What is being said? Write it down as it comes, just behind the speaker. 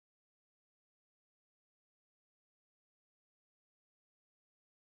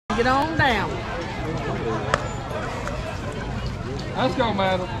get on down. Let's go,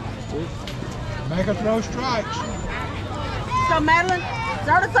 Madeline. Make her throw strikes. So, Madeline,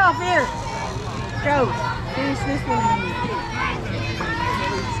 start us off here. Go. Finish this one.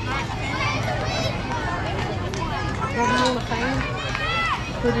 Go on the fan.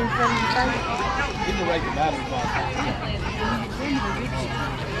 Put it in front of your face. Get the regular battery box.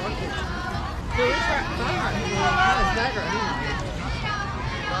 It's right behind. It's back right here.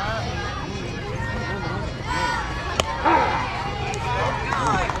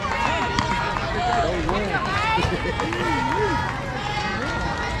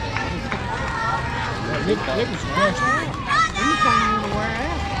 It was stretched out.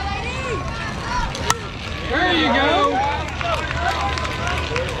 There you go.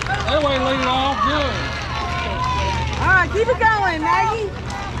 That way, lead it off. Good. All right, keep it going, Maggie.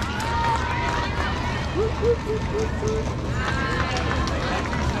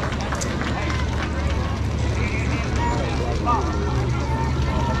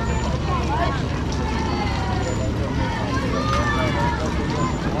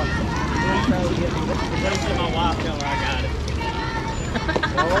 Wait till my wife tell her I got it.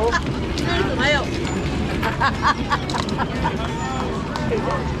 Oh, help.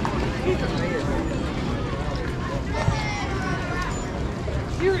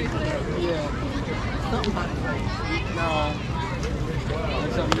 Seriously? Yeah. Something like that. No.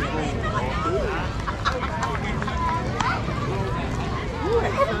 That's something you bring. Ooh,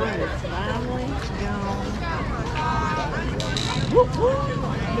 that sun is finally gone. Whoop, whoop.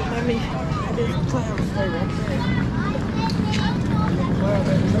 Let me, I did some clouds stay right there. Well,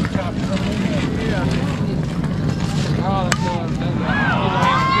 that look top coming in. Yeah. Oh, that's good. That's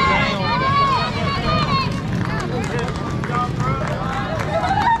good.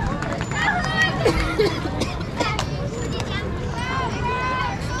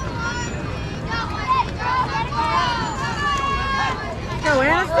 Go,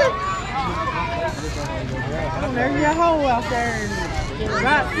 Aniston. Oh, there's your hole out there.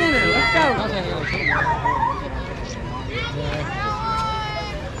 Right center. Let's go.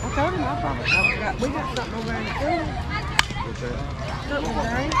 I told him I probably we got something over in the field. Something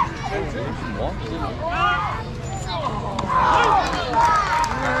there.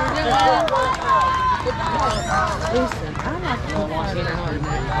 Listen, I like to watch it on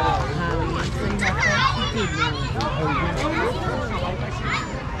that highway and see how fast you could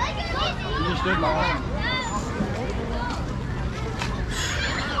You just stood behind.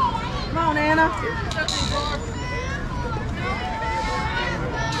 Come on, Anna.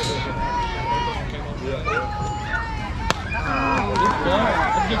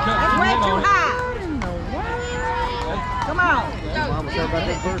 That's way too high. Come on.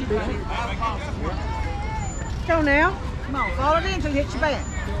 Go now. Come on, follow it in until you hit your bat.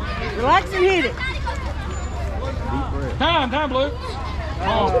 Relax and hit it. Time, Blue.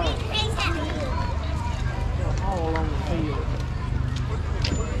 Oh. All along the field.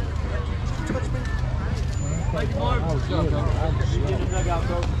 Oh, good.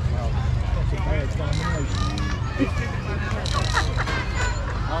 That's a bad combination.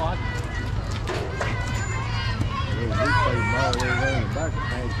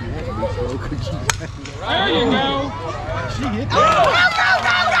 There you go. She hit Go, go,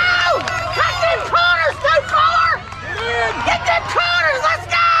 go, go! Cut them corners too far! Get them corners, let's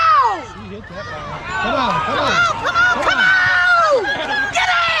go! She hit that ball. Come on, come on. Come on, come on! Get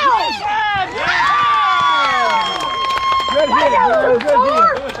out! Good hit, girl. Good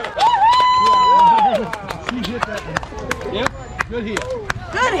hit. She hit that one. Yep, good hit.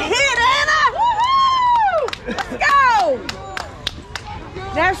 Good hit, Anna! Let's go!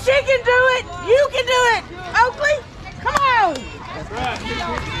 Now she can do it, you can do it! Oakley, come on! That's right.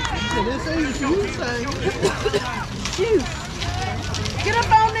 This ain't you saying. Shoot! Get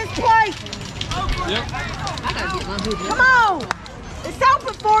up on this plate! Yep. Come on! It's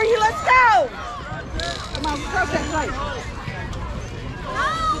open for you, let's go! Come on, throw that plate.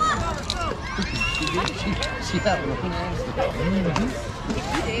 She got one.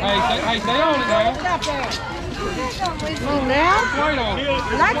 Hey, stay on it now. Get up there. Come on now. Wait on it.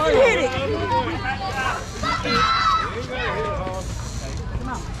 Relax and hit it. Come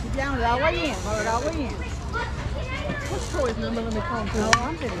on, keep down it all the way in. Roll it all the way in. What's Troy's number? Let me call him. Oh,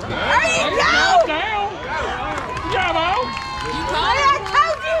 I'm getting it. There you go! Down. Good job, Al. You caught it? I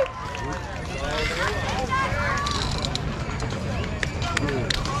told you!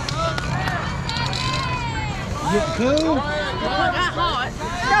 Get cool.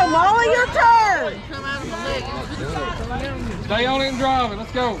 Go, Molly, your turn! Stay on it and drive it.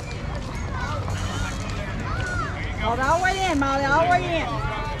 Let's go. Hold it all the way in, Molly, all the way in.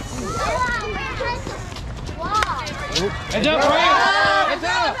 Heads up, Frank! Heads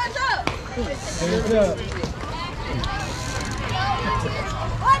up! Heads up.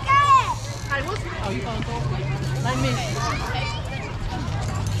 Hey, what's... Oh, you gonna go? Let me.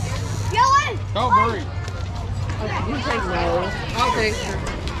 Go, Bree. You take no. I'll take her.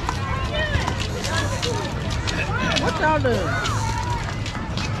 What y'all doing?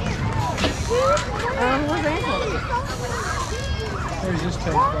 What's that? Where's this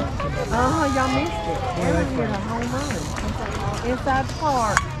tape from? Y'all missed it. Aaron hit a home run inside the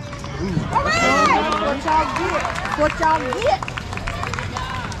park. What y'all get? What y'all get?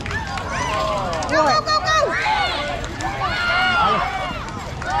 Go, go, go, go!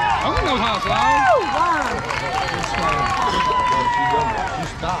 I don't know how to fly. Why? You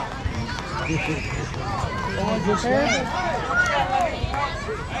stop. Just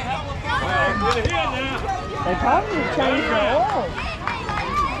They probably changed the oil.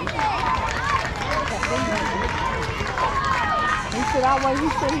 He said, he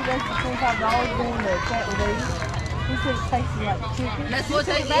said he wasted $25 doing the cat with these. He said it tasted like chicken. That's what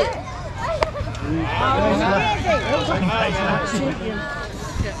they did. Chicken.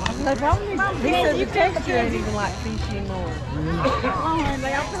 They probably, he said the texture ain't even like fish anymore.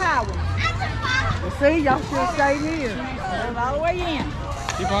 They off the highway. Well, see, y'all should have stayed here. They're all the way in.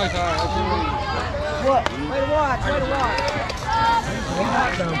 She probably tired. What? Way to watch, way to watch. the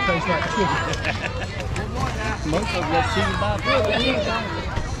hot dog tastes like chicken. Most of that chicken by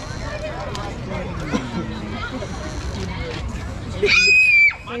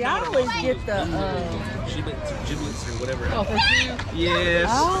See, I always get the giblets or whatever. oh, for sure. Yes,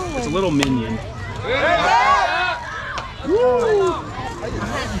 it's a little minion.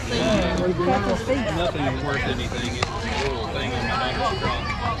 Nothing worth anything. It's a little thing on my daughter's truck.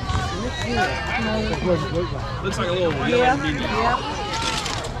 Looks like a little yellow minion.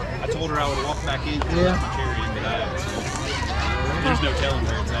 I told her I would walk back in and carry it, but there's no telling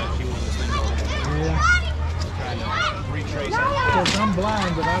where it's at. She wanted this thing all over. Trying to retrace it. Because I'm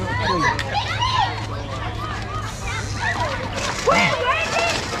blind, but I don't see it.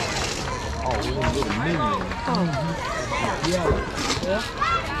 Oh, little minion. Yeah.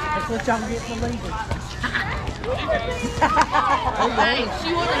 That's what y'all get for leaving. Hey, she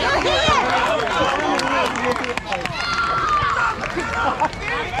wanted to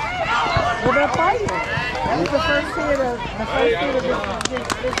Well, they're playing. That was the first hit of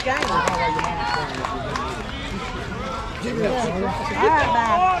this game. All right,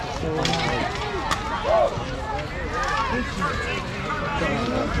 bye.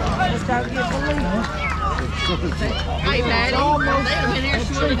 Let's go get the lead. Hey, Maddie, they'd have been here,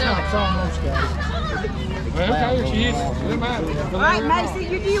 she would have done it. It's almost got it. Well, okay, she is. It doesn't matter. All right, Macy,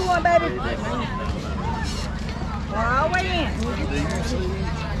 you do one, baby. We're all the way in.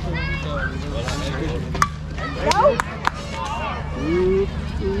 Go.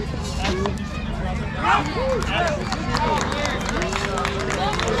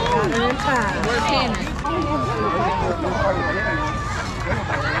 Got her in time. Where's Henry?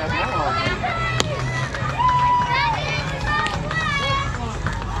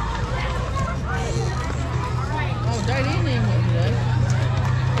 Oh, they didn't even want to do.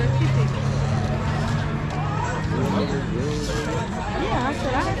 Yeah, I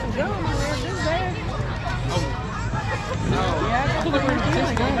said I had to go. My red is there. Yeah, I got the red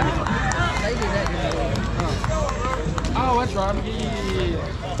They did that. Oh, that's right.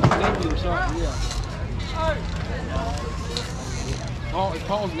 Yeah. Nephew or something, yeah. Oh, it's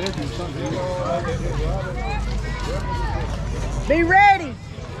Paul's nephew or something. Be ready.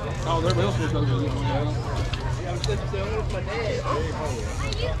 Oh, they're real supposed to go get one.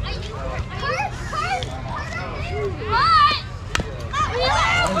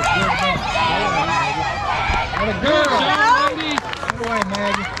 What a Good girl. job, Maggie. Get away,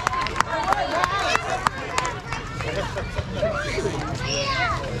 Maggie.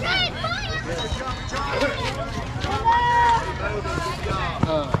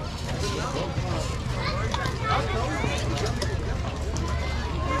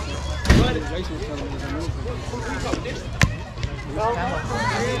 Jason was telling me that.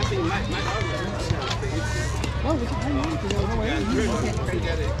 Oh, we can hang on to it. No way.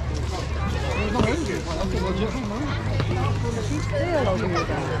 She's still over here,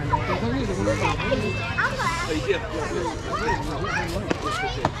 guys.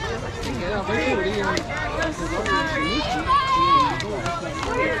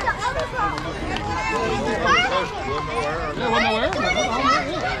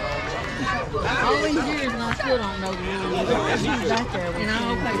 All these years and I still don't know the rules. She's back there. And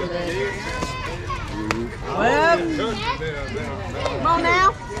I'm okay with that. Well, Come on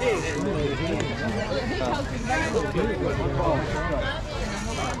now.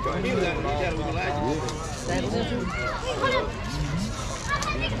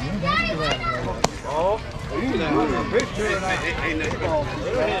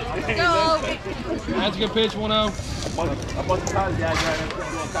 That's a good pitch, 1-0. A bunch of college guys right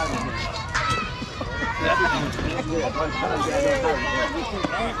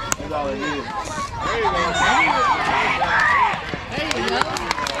That's all it is. There you go.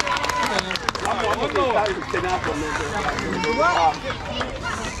 I'm going to sit down for a minute.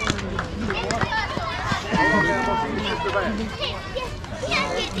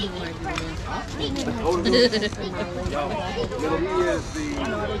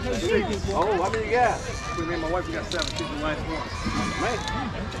 Oh, how many you got? Me and my wife got 7. She's the last one. Man.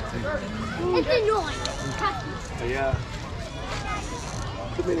 It's annoying. Yeah.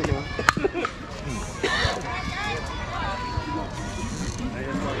 Too many now.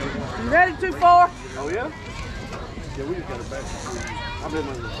 You ready, 2-4? Oh, yeah? Yeah, we just got it back. I've been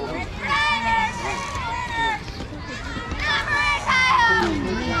running the 4.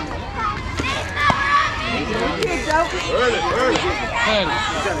 Early.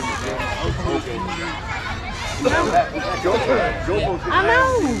 I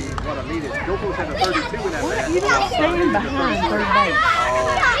know. What I mean is, Jopo's had a 32 in that match. You don't stand behind third base.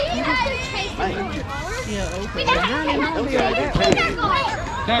 Yeah, okay.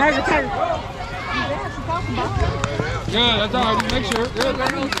 Taylor. Good, that's all right. Make sure. Good. All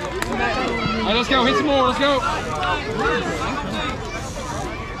right, let's go. Hit some more. Let's go.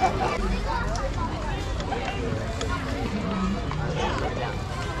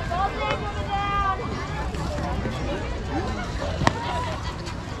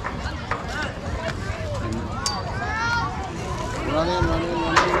 Run in.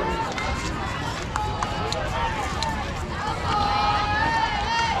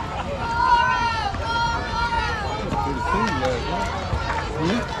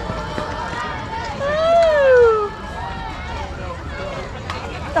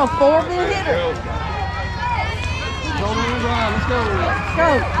 That's a 4-bit hitter. Let's go.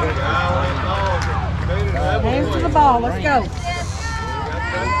 Hands to the ball. Let's go.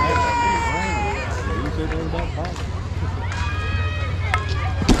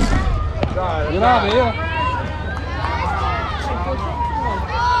 Get out of here.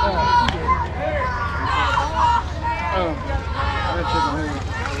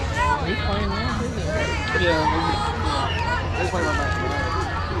 He's playing now, isn't he? Yeah. He's playing my back.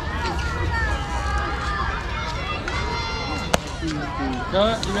 Got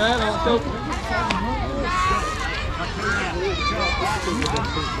it? You got it? Let's go.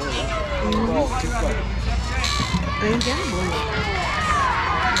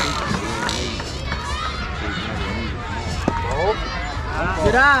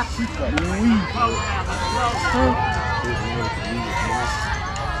 Good eye.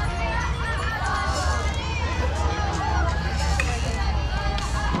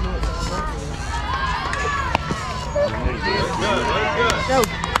 Go.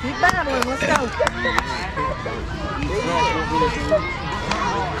 Keep battling. Let's go.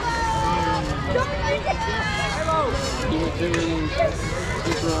 He went 2 innings,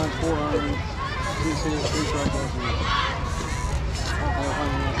 6 runs, 4 earned, 6 hits, 3 strikeouts.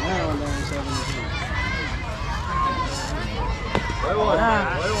 Now I'm down 7. Play one.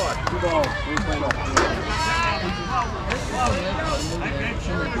 2 balls. 3 strikeouts.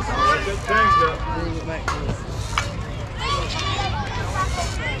 Bring it back to us.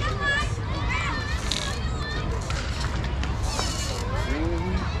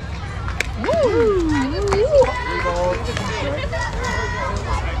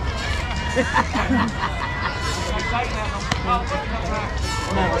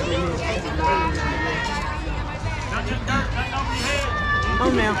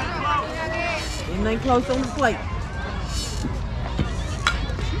 On now. Anything close on the plate.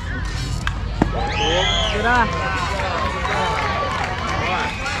 Good eye.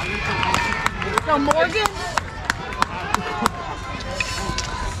 Go Morgan.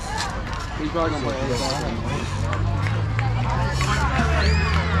 He's probably going to play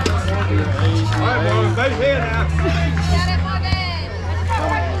All right, boys. Base here now.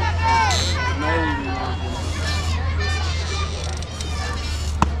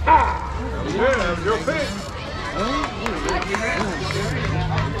 Yeah, that was your pitch.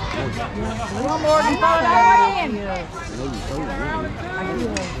 One more and follow that way in.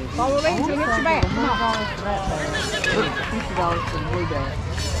 Follow it in till you hit your bat. Come on. $50 for the blue bat.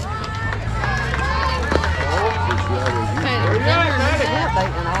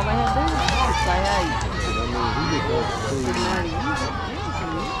 And all they had to do was say, hey.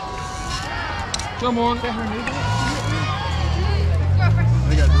 Come on. Is that her new dog?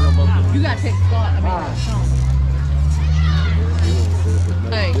 They got drill both of them. You gotta text Scott. I mean, Sean.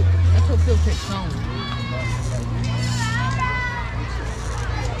 Hey, that's what Phil texted Sean.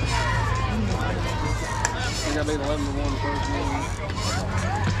 They got beat 11-1 first game.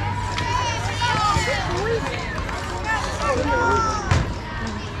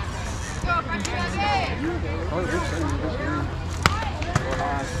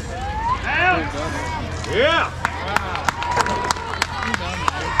 Yeah.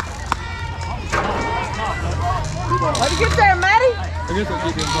 Why'd you get there, Maddie? I guess they'll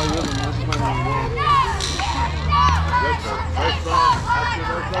keep him play with him. That's just playing on the ball.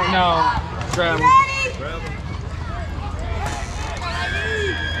 No, travel.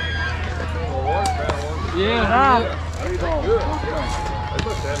 Yeah.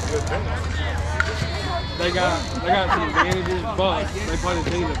 They got some advantages, but they played a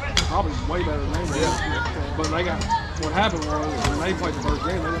team that's probably way better than they did. But they got what happened was when they played the first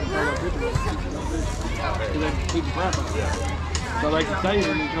game, they didn't throw up pitchers because they keep the crap out of it. So they could save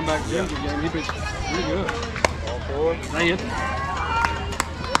him and come back to the game. He pitched pretty good. They hit him.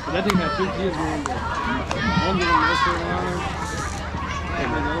 But that team had 2 kids going. One of them was North Carolina,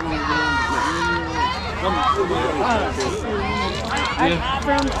 and then the other one was going to Virginia. From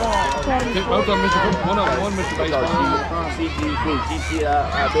Both of them, one of them, Mr. Baseball.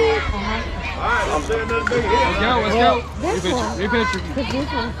 Let's go. Repitcher. Because this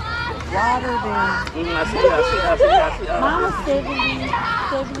one's wider than... I see. Mine was 70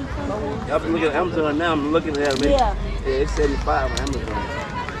 something. I'm looking at Amazon now. I'm looking at it. Yeah. It's 75 on Amazon.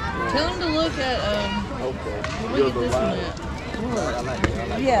 Tell him to look at, Okay. where we get this one at. I like it.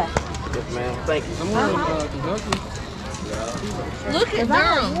 Yeah. Yes, ma'am. Thank you. I'm one of Kentucky. Look at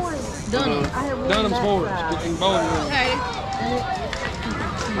Durham. Dunham. Dunham's forwards in bowling room. Okay.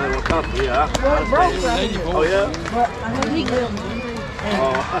 Man, what company? Yeah. Well, it broke right. Oh, yeah? But I know he will.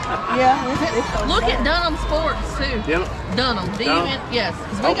 Oh. Yeah. Look at Dunham Sports too. Yeah. Dunham. Yes.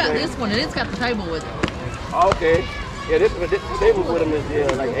 'Cause we got this one and it's got the table with it. Okay. Yeah, this table with them is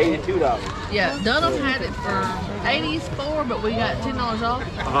like $82. Yeah, Dunham had it for $84, but we got $10 off.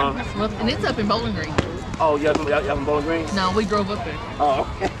 Well, and it's up in Bowling Green. Oh, y'all from Bowling Green? No, we drove up there. Oh,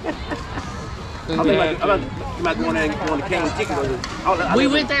 okay. I'm not going there and going to Cane Chicken. We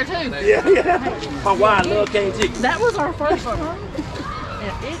went there too. Yeah. My wife loves Cane Chicken. That was our first one.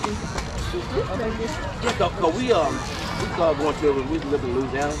 Yeah, cause we started going to we lived in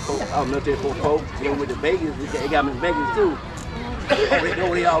Louisiana, military for folk. Then we went to Vegas. They got me in Vegas too.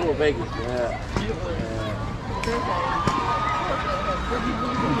 They all over Vegas. Yeah.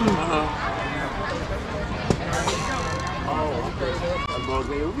 Oh, okay. I'm going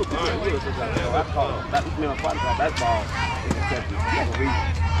to I call it. That was me and my partner got that ball in Kentucky. That's a reason.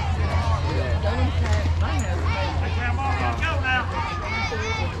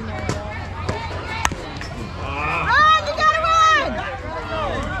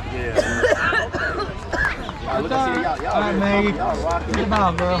 Look, y'all Maggie. Y'all rocking. Come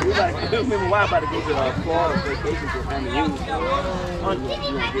on, bro. Me and my wife about to go to Florida vacation for family reunion. You gonna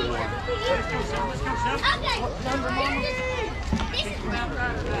get one.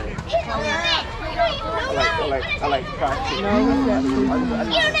 I like fried chicken.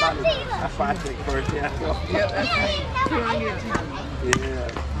 I fried chicken first, yeah. Yeah.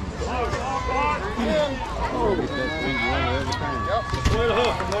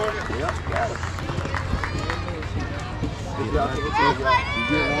 Oh, yep, got it. You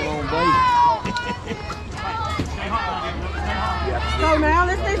get one on base. Go now,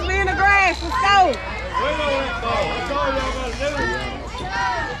 let's just be in the grass. Let's go. Wait on that ball. That's all y'all got to do.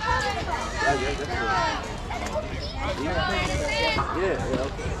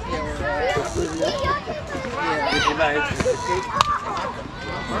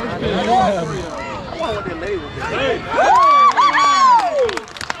 I wonder what their lady was Hey!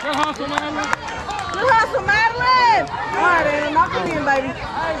 Go hustle, Madeline. Good hustle, Madeline. All right, Anna, knock it in, baby.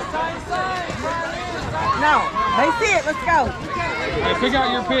 No, they see it. Let's go. Hey, pick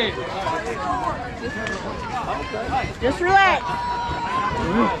out your pick. Just relax.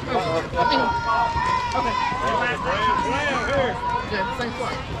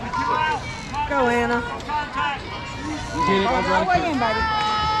 Go, Anna. You get it, All the way in, baby.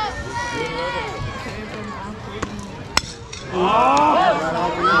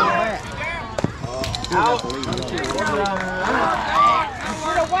 Out. You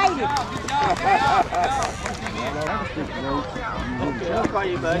should have waited. I'll call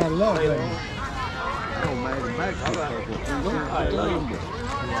you back.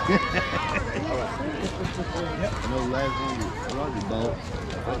 So where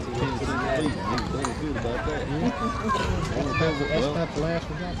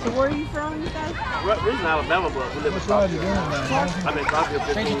are you from, you guys? We're in Alabama, but we live in Southfield. I'm in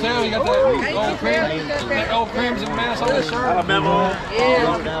Southfield. Can't you tell you got that old Crimson Minnesota shirt? Alabama.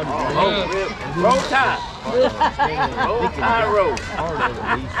 Roll Tide. Roll Tide Road. I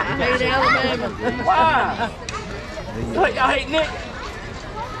hate Alabama. Why? Y'all hate Nick?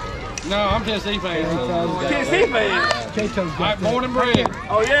 No, I'm Tennessee fan. Tennessee fan? I'm born and bred.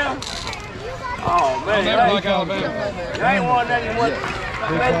 Oh, yeah? Oh, man. I never like Alabama. You ain't won nothing. What?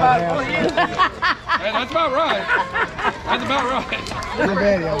 About 4 years? That's about right. That's about right.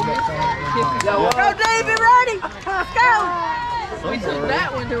 Go, David, ready? Let's go. We took that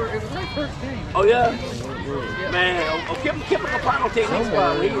one to her. It was her first game. Oh, yeah? Man, Kim Capano techniques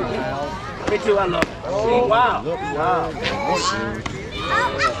wild. Me too, I love him. He's wild. Wow.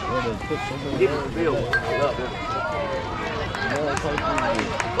 He was real. I love him.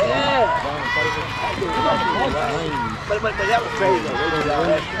 Yeah. But that was crazy though.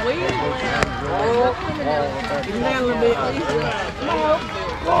 Even that a little bit.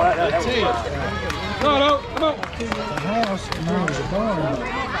 No, come on. The house and there was a barn.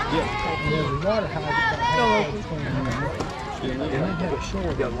 Yeah. And there was a water hydrant. And they had a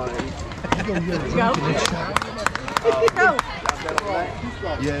shore. Got one of these. Go.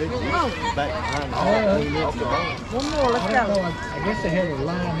 Yeah, it's back behind the One more, let's go. I guess they had a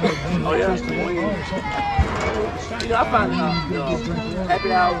line there. Oh, yeah? You know, I find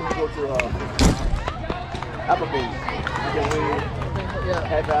happy hour go to Applebee's. You can win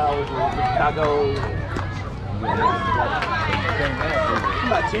happy hours with tacos. It's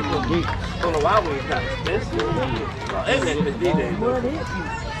not cheaper. On the wild wings, kind of expensive. Everything is these days.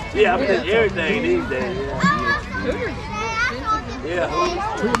 Yeah, I'm saying everything these days. Yeah.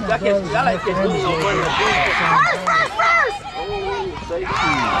 I like to catch food on one of the First! Oh, say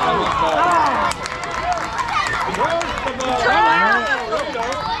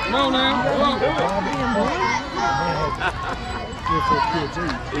Come on now. Come on.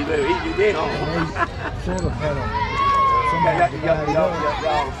 He did home. Sort of had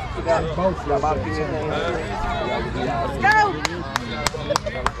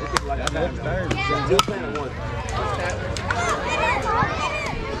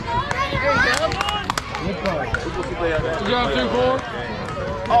You got 2 4?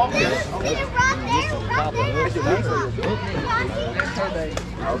 Oh, okay.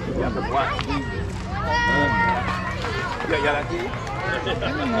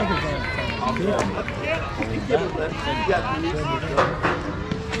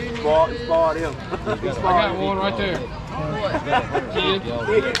 Spar him. I got one right there. Kid.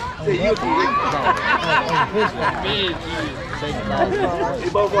 Big kid.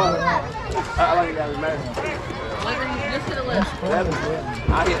 You both are. I like that married. Just hit 11.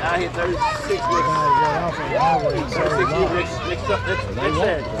 I hit 36 next up next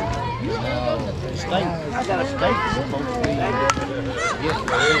Saturday. I got a steak.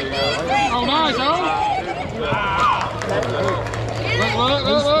 Oh, nice, huh?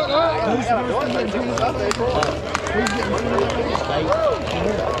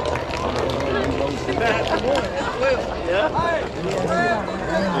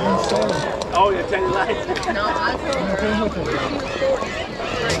 Oh, yeah, change the lights. No, I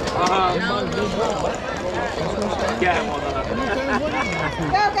told her she was 40.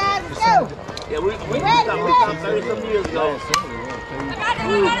 Go, guys, let's go. Yeah, we stopped 30-some years ago.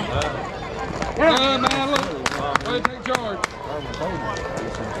 Man, look. Let me take charge.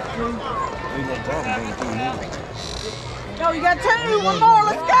 Go, you got 2. One more,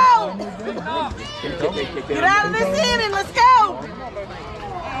 let's go. Get out of this inning, let's go.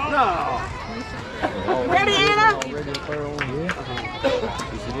 No. Ready, Anna?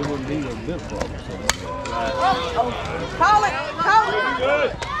 Call it.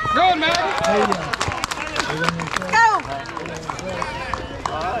 Good, man. Go.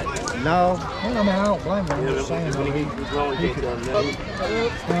 No, I mean, I don't blame him. I'm just saying that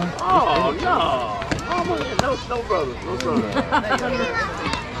Oh, no. No brother.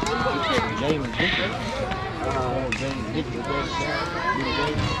 James Dickens. James Dickens.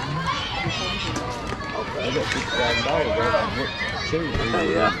 I got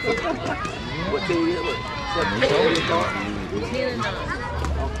 $6,000 Yeah. What team is it?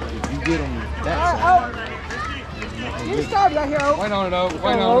 If you get them that You started out here, Oak. Wait on it, Oak.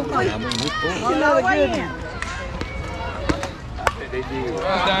 Wait on it. I mean, this boy. Another good one. They did.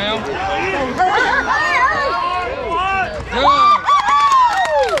 Down. Good.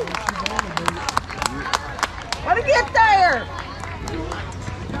 Let it get there.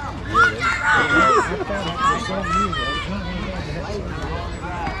 Go,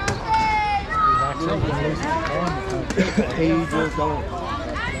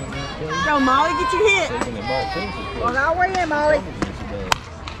 Molly, get your hit. Well, now where you at, Molly?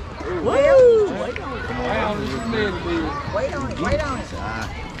 Woo! Wait on it. Wait on it. Wait on it.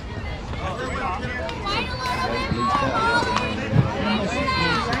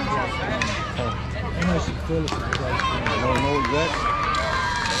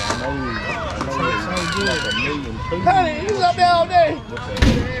 Honey, you was up there all day.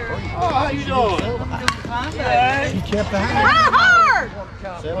 Oh, how you doing? He kept the hand. Hard!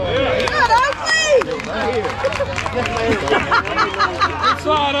 Good, Oakley! Good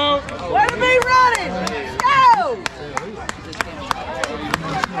slide, Oak. Let it be running! Go!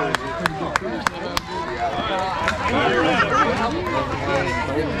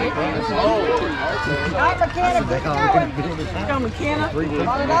 Right, McKenna, keep going. Go, McKenna.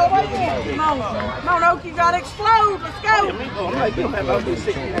 Ball it all the way in. Come on. Come on, Oak, you gotta explode. Let's go. You don't have about 6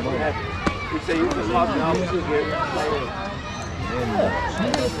 years. You say you just lost the opportunity here.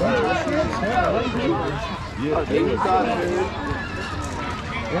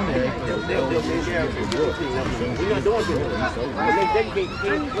 They'll take care of it. We're not doing it. Monday,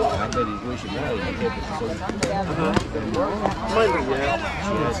 yeah.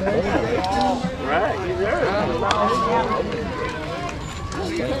 Right, you're there.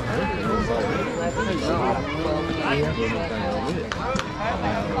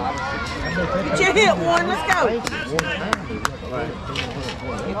 Get your hit, Warren. Let's go.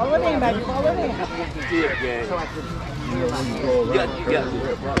 Follow it in, baby. Follow it in.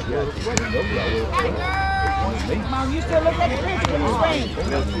 Come on, you still look at the picture in the screen.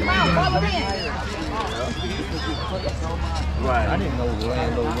 Come on, follow it in. Right. I didn't know the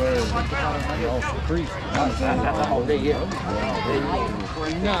land over there off the creek. All day, yeah.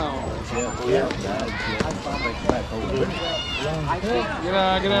 No. Yeah. Get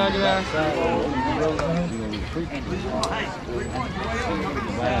out, get out, get out.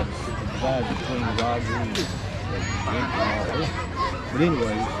 Divide between the Rogers but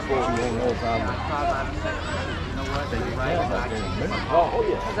anyway, she won't know if I'm Oh,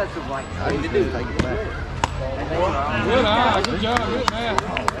 yeah. That's the right thing to do. Good eye, good job, good man.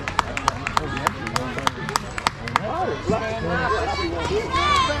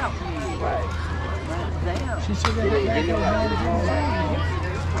 She said that yeah, they would.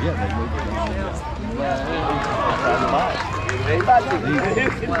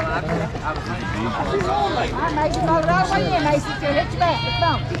 All right, Mason, follow it all the way in, Mason. Still hit your back. Let's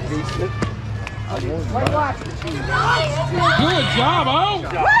go. What you watching? Good job, O.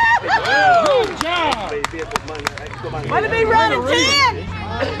 Good job. Let it be running, 10.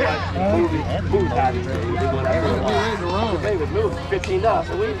 Move out of here. They was moving $15,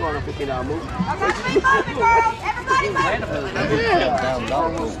 so we ain't going on $15 move.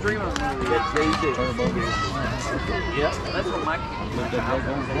 Yeah, that's what my kids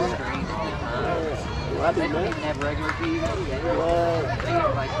I didn't have regular TV. They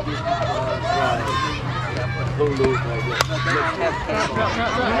have like Disney Plus. Right. Hulu, like that.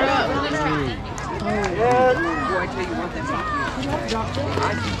 Yeah. Boy, I tell you one thing about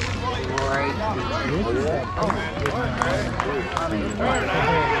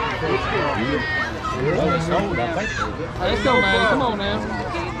Let's go, man. Come on now.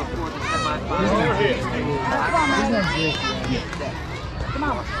 Come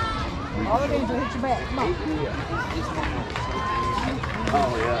on. All it is will hit your back. Come on.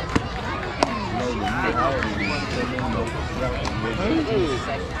 Oh, yeah.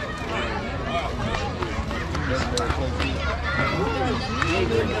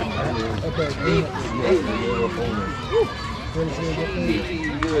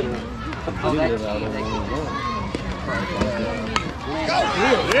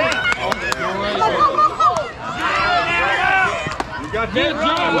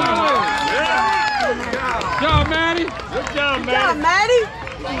 Good job, Maddie. Good job, Good job, Maddie.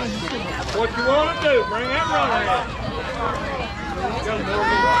 What you want to do? Bring that runner in.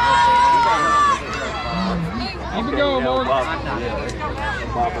 Keep it going, Morgan.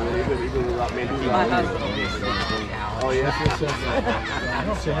 Oh, yeah. I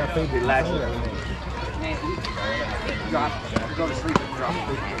don't see how people Relax. Go to sleep and drop.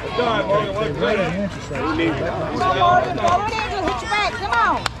 Done, Morgan. What's good? Come on, Morgan. Follow it in. Hit your back. Come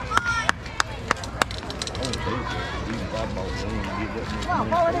on. Come on,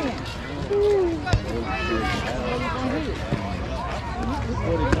 follow it in.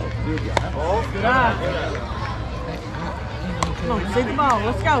 Come on, see the ball.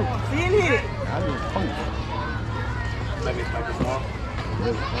 Let's go. See and hit it. Maybe it's like this tomorrow.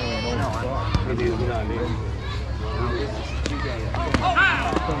 No, it is.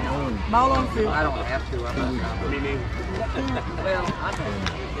 Ball on field. I don't have to. I'm not. Me neither. Well, I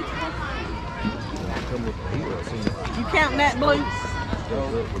don't. You counting that blue?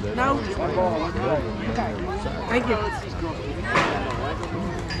 No? Okay. Thank you.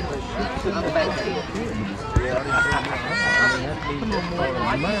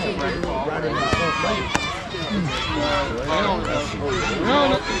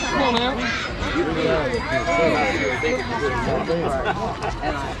 Come on now.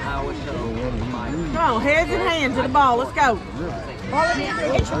 Come on, heads and hands to the ball. Let's go.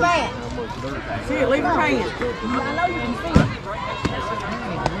 Get your bat. See it, leave your hand. I know you can see it.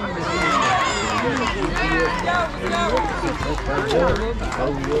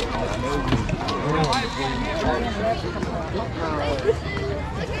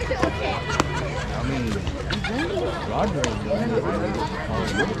 I mean, Roger ain't doing it.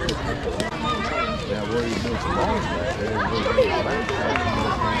 Yeah, where he makes balls back there, where he makes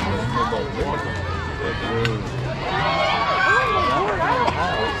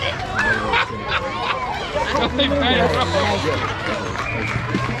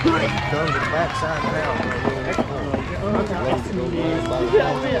comes the backside now.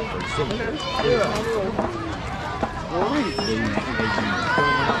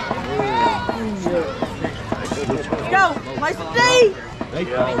 Go, play some D. They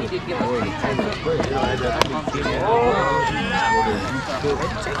call it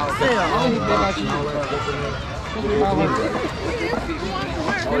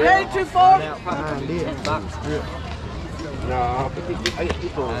You ready, 2-4? No, I get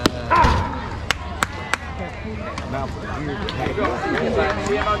 2-4.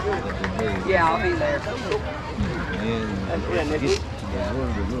 Yeah, I'll be there.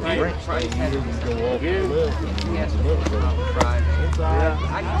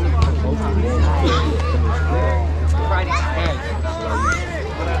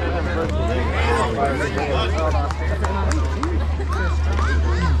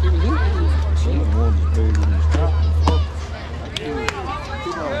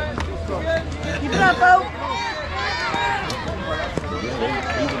 Keep it up, Bo.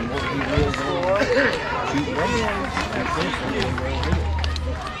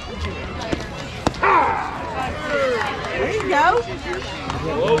 There you go.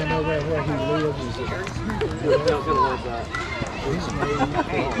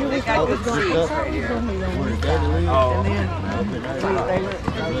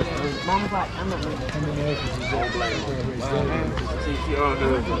 Mom's like, I'm not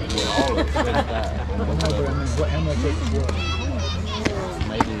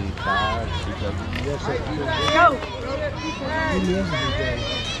maybe 5, 6. Go.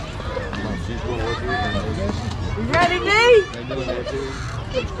 You ready, D?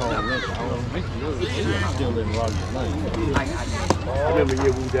 It's called It's still in Rogers Lane. I remember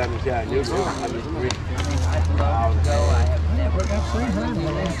you moved down the shot. She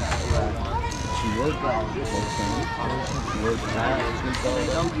worked out. She worked hard.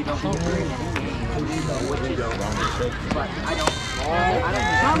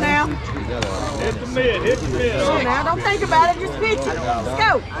 Come on now. Hit the mid, hit the mid. Come on now. Don't think about it. Just pitch it. Let's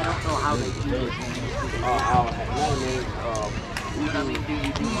go. I don't know how they do it.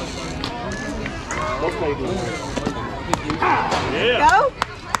 Yeah. Go.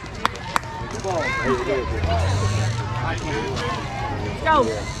 Go.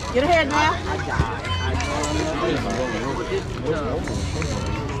 Get ahead now.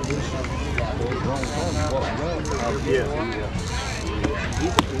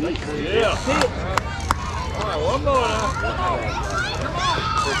 Yeah. All right, one more now.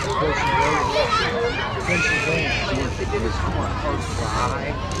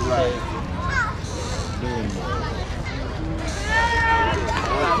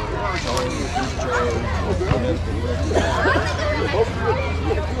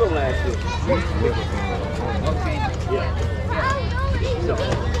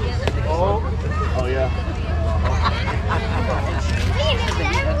 Oh yeah.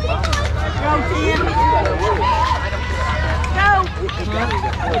 Go, Ken. Go.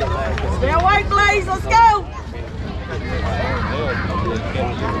 Stay away, Blaze. Let's go.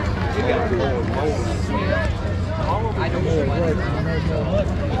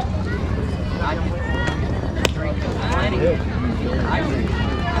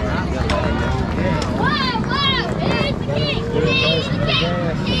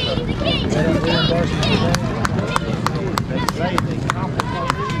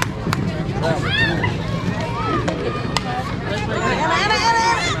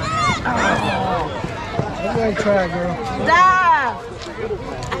 Try, girl. Dive.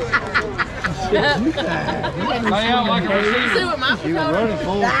 Lay out like a receiver. See what Michael He was told running her?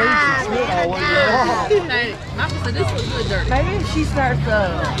 full feet and football wasn't good. Hey, Michael said this looks good dirty. Maybe if she starts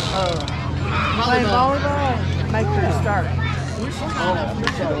playing volleyball, make her start Where's she trying to?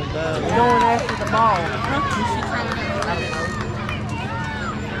 going after the ball. Where's she trying to? I don't know.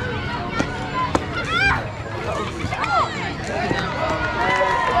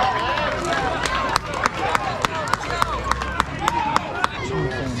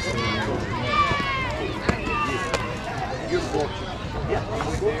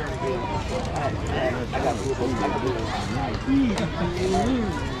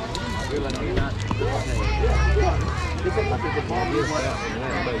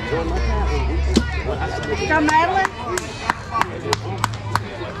 Come, Madeline.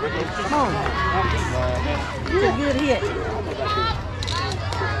 Come on. It's a good hit.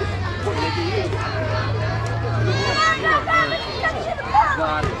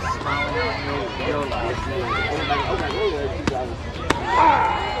 God is smiling on your life.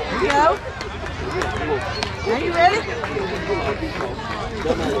 Here you go. Are you ready?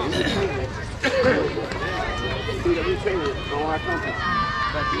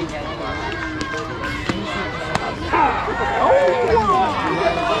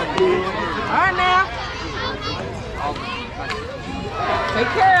 All right now.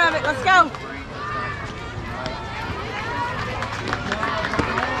 Take care of it. Let's go.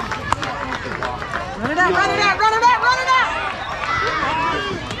 Run it out, run it out, run it out, run it out.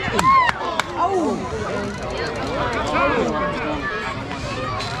 Oh.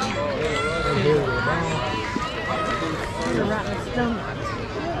 You're right in the stomach.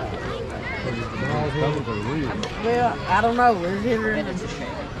 Well, I don't know. Is it or The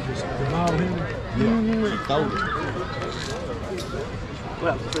ball hit him. Yeah, she threw it.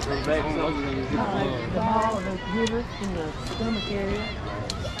 Well, put them back. the ball, the uterus in the stomach area.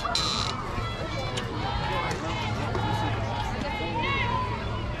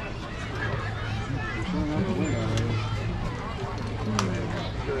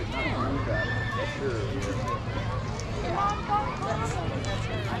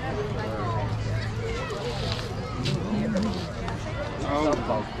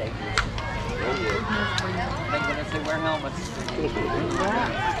 Thank goodness they wear helmets.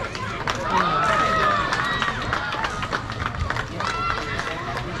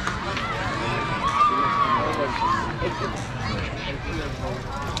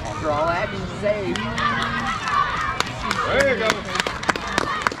 After all that, he's saved. There you go.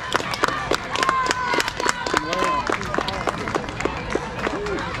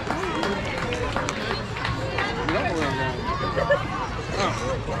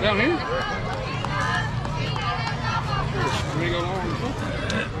 Down here? We go long.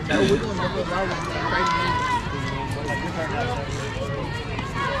 No, we're going to go low.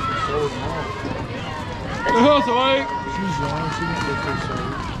 Oh, so wait. She's young. She didn't get too soon.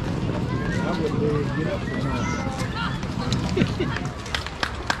 I wouldn't be able to get up from her.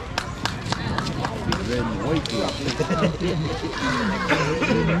 Ready to wake you up.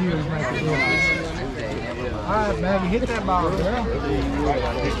 All right, Maggie, hit that ball, girl.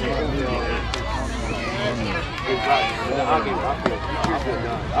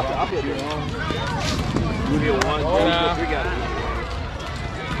 I'll get it. You get one, two, three, got it.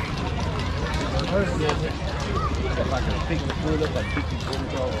 If I can pick the foot up, I pick the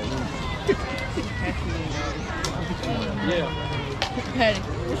foot off. Yeah. Patty,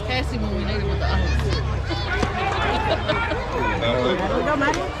 where's Cassie when we need her with the ice? There we go,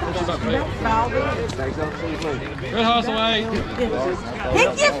 Maddie. Ball good. Good hustle, eh?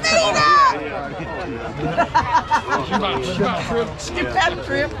 Pick your feet up! She about tripped. She about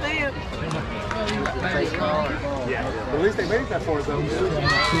tripped in. Yeah. At least they made that for us, though.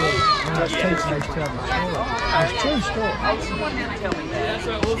 That's takes next time. It's true story. Someone didn't tell me that.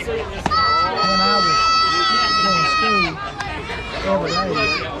 When I was going to school, every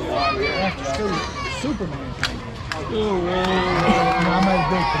day, after school, Superman came in. Oh, man. I made a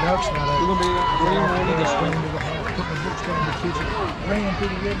big production out of it. You're going to be that green I one. just ran into the house, put my books down in the kitchen, ran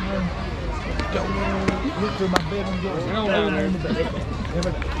through the living room, went through my bedroom door, don't down live in the bed.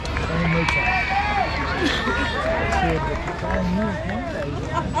 Every day. Same routine. I said, but the time you was one day,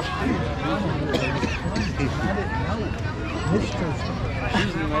 I didn't know. This is true story.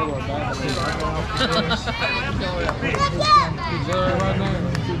 She's in the middle of I got off the bus, right now.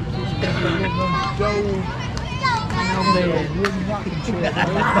 Joe, wooden rocking chair.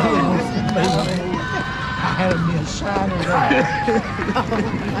 I had me a shiner there.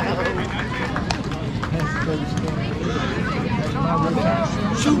 That's the first thing. My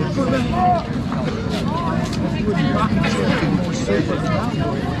routine. Superman! That wooden rocking chair is more super than I'm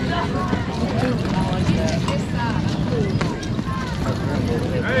doing.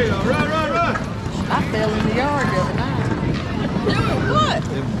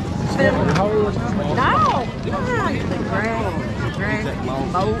 The grass,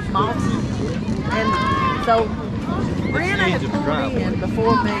 moss. And so Brianna had pulled in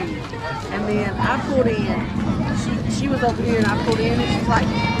before me, and then I pulled in. She was over here, and I pulled in, and she's like,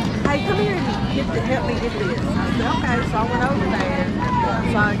 "Hey, come here and help me get this." I said, "Okay." So I went over there,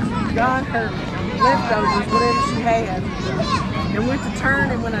 so I got her leftovers, whatever she had, and went to turn.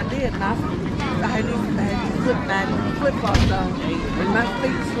 And when I did, and I had these flip-flops on, and my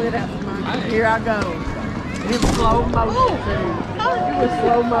feet slid out from under. Here I go. It was slow motion, too. It was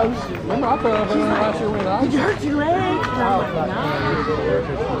slow motion. Remember, I fell off there last year when I Did you hurt your leg? And I'm like, no.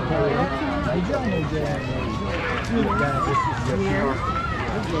 Yeah.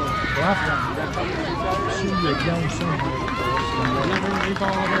 Well, she was young somewhere. you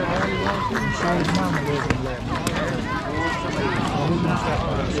fall over there already last year. So his mama wasn't letting me.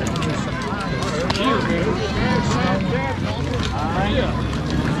 She was good.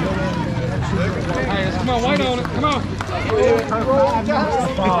 Hey, come on, wait on it. Come on.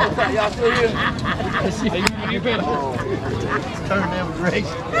 Y'all still here? You better. Turn them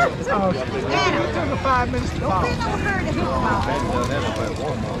race. Oh, it took her 5 minutes to fall.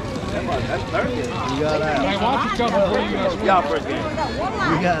 That's Thursday. You got out. Hey, watch your couple before you guys. Y'all first game.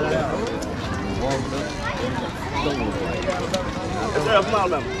 You got out. Yes, sir. Come on,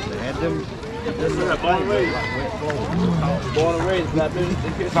 man. Had them. Yes, sir. Born and raised. Born and raised. Got been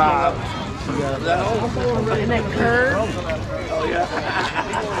 5. Is that home? And that curve. Oh, yeah.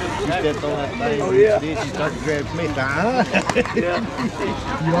 You stepped on that thing. Oh, yeah. Then she started to grab me. Huh? Yeah.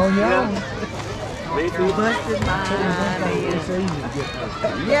 You on your own? Me too. Busted my It's easy to get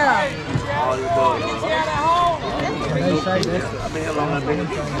there. Yeah. All these boys. And they say this. I mean, how long I've been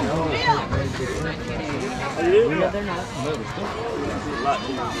here? Yeah, they're not.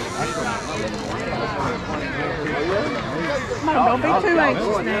 Come on, don't be too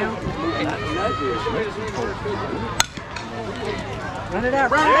anxious now. Run it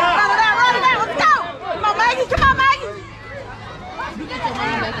out, run it out, run it out, run it out. Let's go. Come on, Maggie, come on, Maggie.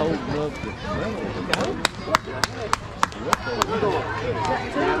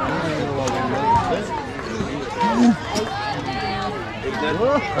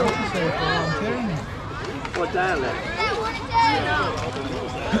 What time left?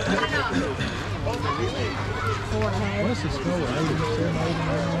 What's the score? 87,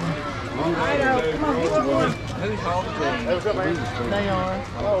 89? Come on, get you one. They are.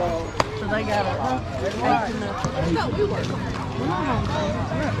 So they got it. 8-0.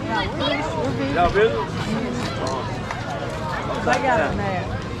 Y'all busy? They got it now.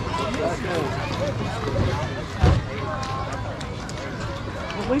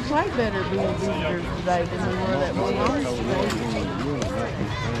 Well, we played better being visitors today than we were that one last day.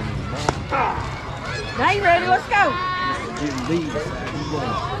 Now you ready? Let's go.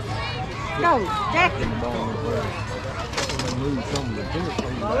 Go, Jackie.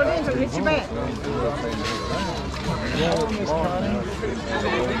 Roll it in so hit your back.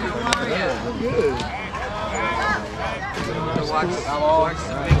 Good.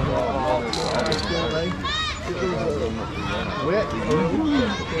 Wet.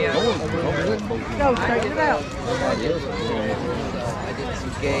 Go, straighten it out. I did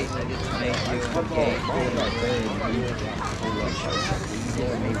some gates, I did some matrix, some gates.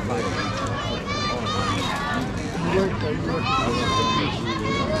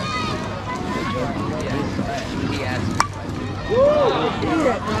 He asked me.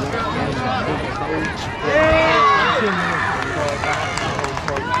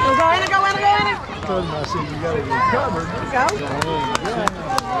 Go in, go in, go in. I told him, I said, you got to get covered. Go.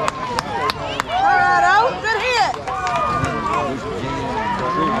 All right, oh, good hit.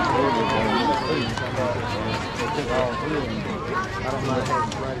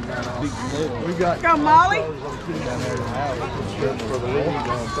 We got Go, Molly. for the league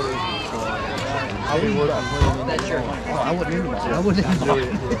on Thursday. I didn't work out That's your I wouldn't even. I wouldn't even.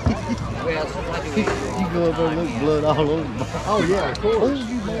 well, somebody You go over there and look blood all over. Oh, yeah, of course.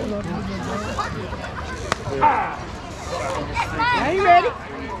 Are you ready?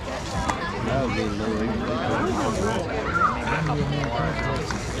 That would be low.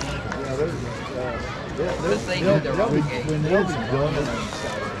 but they do their own game. When they'll be done,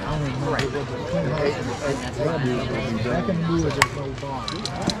 I don't know what back in the years there's no bar.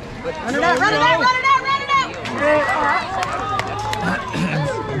 Run it out, run it out, run it out, run it out. Good, all right.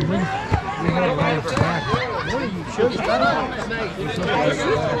 We had a lot of back.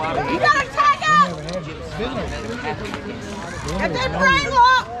 You got to tag up. Get that brain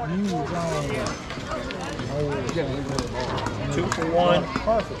lock. 2 for 1.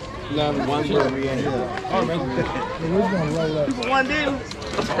 Perfect. No, one for me. We're going to roll up. One deal.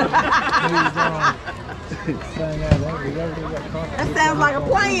 That sounds like a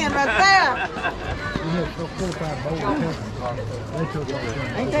plan right there.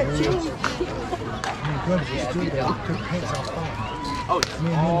 Ain't that chilly? Oh,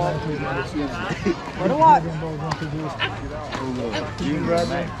 What do what?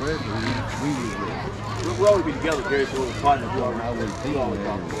 we'll always be together, Gary, so we're partners. We always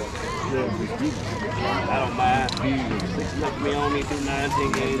talk. I don't mind. Let me only do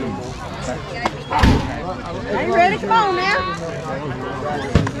 19 games no more. Are you ready? Come on now.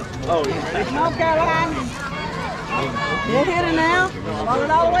 Oh, yeah. Come on, Caroline. Get hit it now. Roll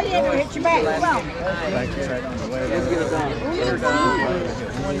it all the way in and hit your back. Come on. Let's get it done.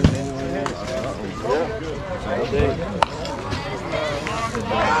 Run it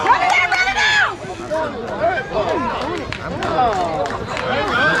down!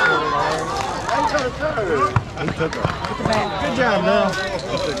 Good job, Bill.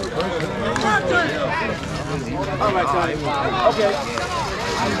 All right, Tony. Okay.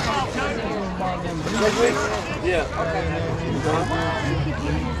 Next week? Yeah.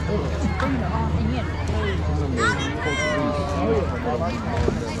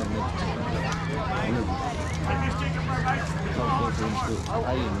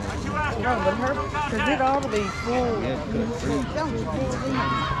 Because it ought to be full.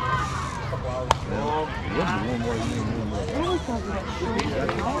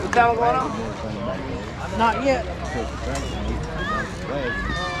 What's that going on? Not yet.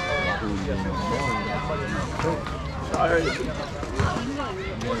 I heard it.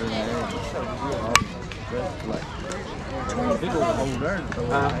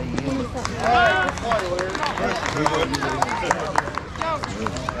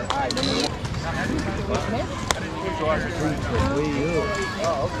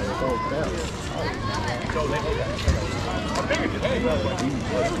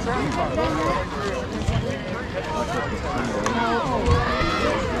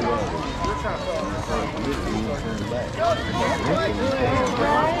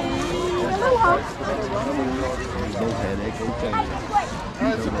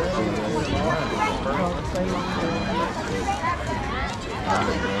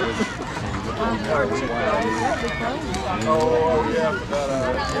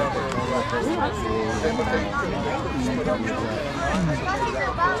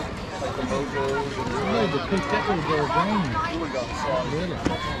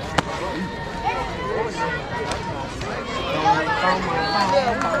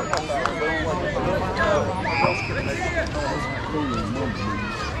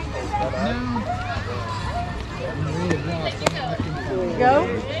 Go.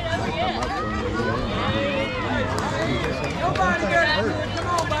 Nobody got it. Come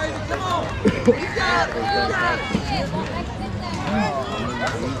on, baby. Come on. You got it. You got it.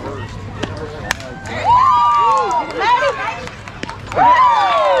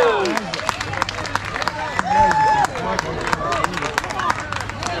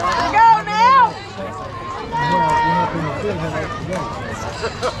 Go now.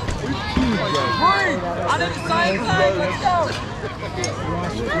 I did the same thing. Let's go.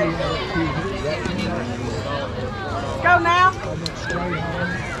 Go now.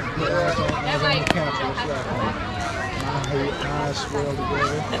 My eyes swell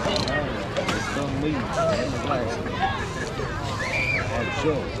together. Some meat and the glass. I had a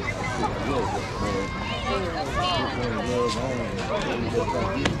show.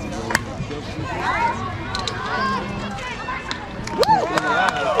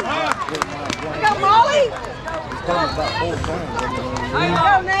 Go, Molly. Go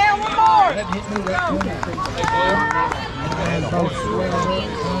now. One more. That hit me right through and both swelled up.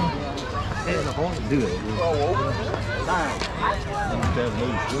 And I want to do it.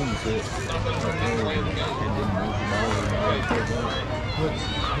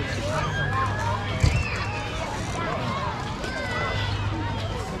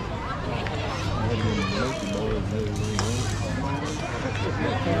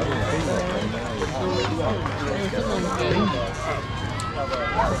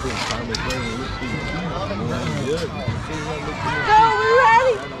 Go, we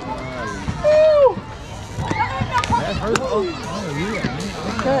ready? Woo! That hurt. Oh, yeah.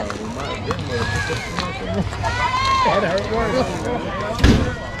 That hurt worse.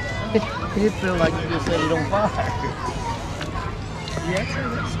 It felt like you just set it on fire. Yeah,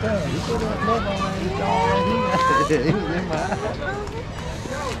 that's stuff. You put that love on it, it was in my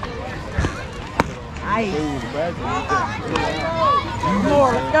eye. One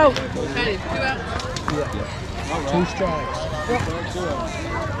more, let's go. Ready, 2 out. Yeah. 2 strikes.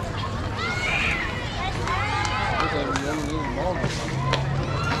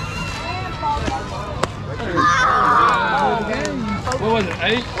 was it?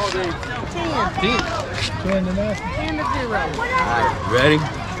 8? 10. 10 to nothing. 10 to 0. All right, ready?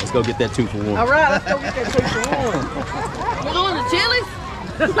 Let's go get that 2 for 1. All right, let's go get that 2 for 1. We're going to Chili's?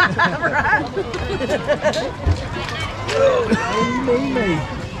 Right. Me.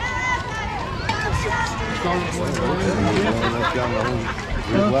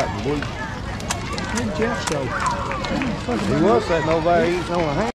 Where'd Jeff go? He was sitting over there eating on a ham.